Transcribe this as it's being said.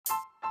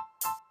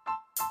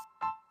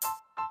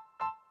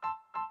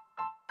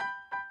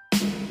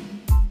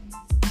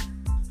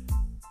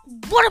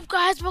What up,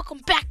 guys? Welcome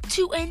back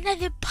to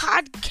another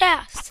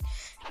podcast.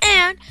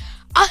 And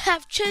I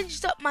have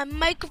changed up my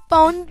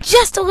microphone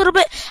just a little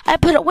bit. I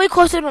put it way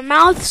closer to my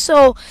mouth,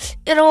 so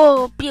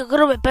it'll be a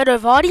little bit better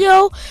of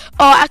audio.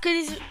 I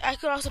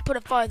could also put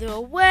it farther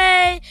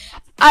away.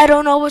 I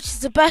don't know which is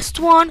the best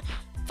one.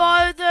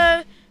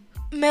 Farther,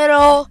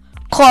 middle,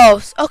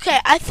 close. Okay,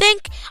 I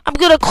think I'm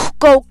gonna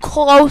go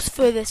close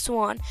for this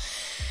one.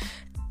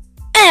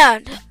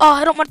 And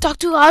I don't want to talk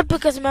too loud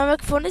because my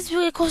microphone is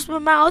really close to my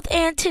mouth.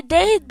 And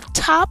today, the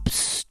top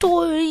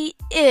story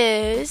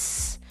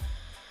is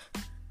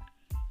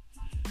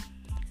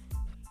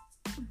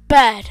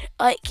bed.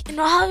 Like, you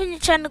know how when you're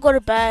trying to go to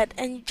bed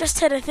and you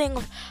just had a thing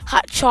of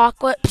hot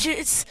chocolate.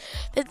 It's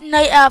the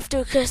night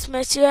after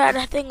Christmas. You had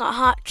a thing of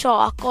hot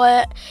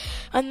chocolate,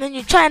 and then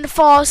you're trying to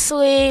fall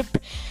asleep,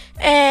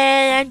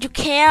 and you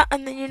can't,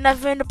 and then you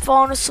never end up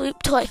falling asleep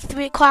till like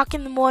 3 o'clock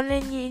in the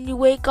morning, and you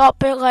wake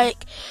up at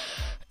like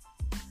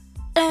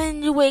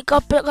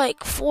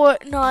 4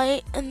 at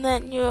night, and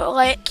then you're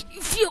like,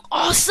 you feel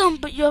awesome,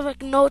 but you have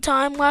like no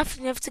time left,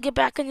 and you have to get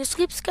back on your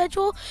sleep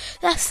schedule.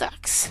 That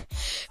sucks.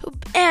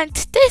 And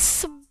this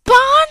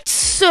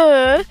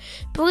sponsor,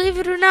 believe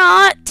it or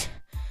not,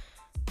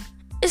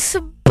 is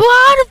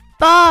Spotify.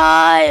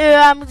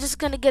 I'm just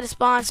gonna get it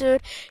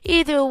sponsored.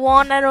 Either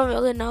one, I don't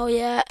really know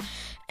yet.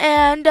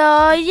 And,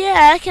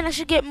 I can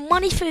actually get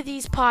money for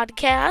these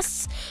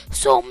podcasts.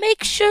 So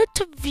make sure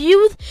to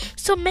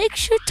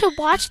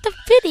watch the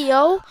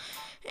video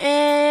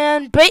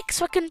and break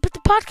so I can put the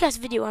podcast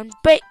video on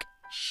break.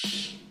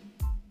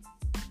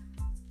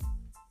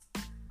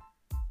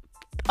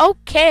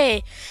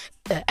 Okay,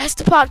 that's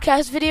the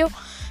podcast video.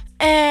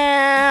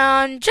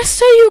 And just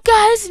so you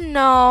guys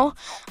know,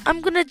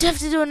 I'm gonna have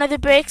to do another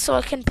break so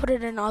I can put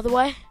it in all the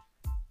way.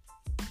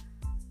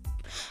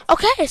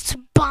 Okay,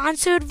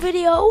 sponsored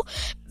video.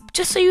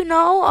 Just so you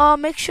know,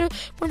 make sure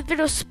when the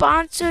video is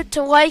sponsored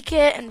to like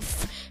it and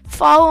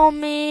follow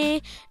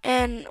me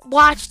and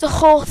watch the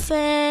whole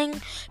thing,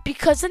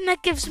 because then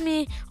that gives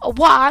me a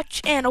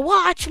watch, and a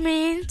watch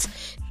means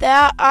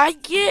that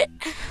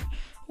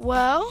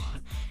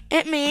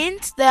it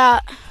means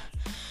that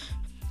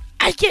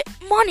I get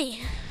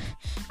money.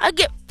 I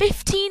get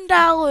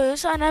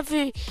 $15 on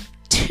every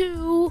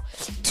two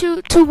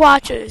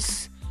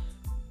watchers.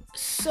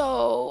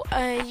 So,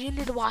 you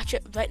need to watch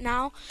it right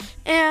now.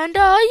 And,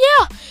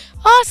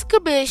 it's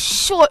gonna be a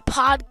short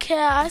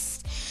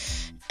podcast.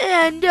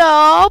 And,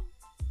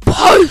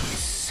 peace!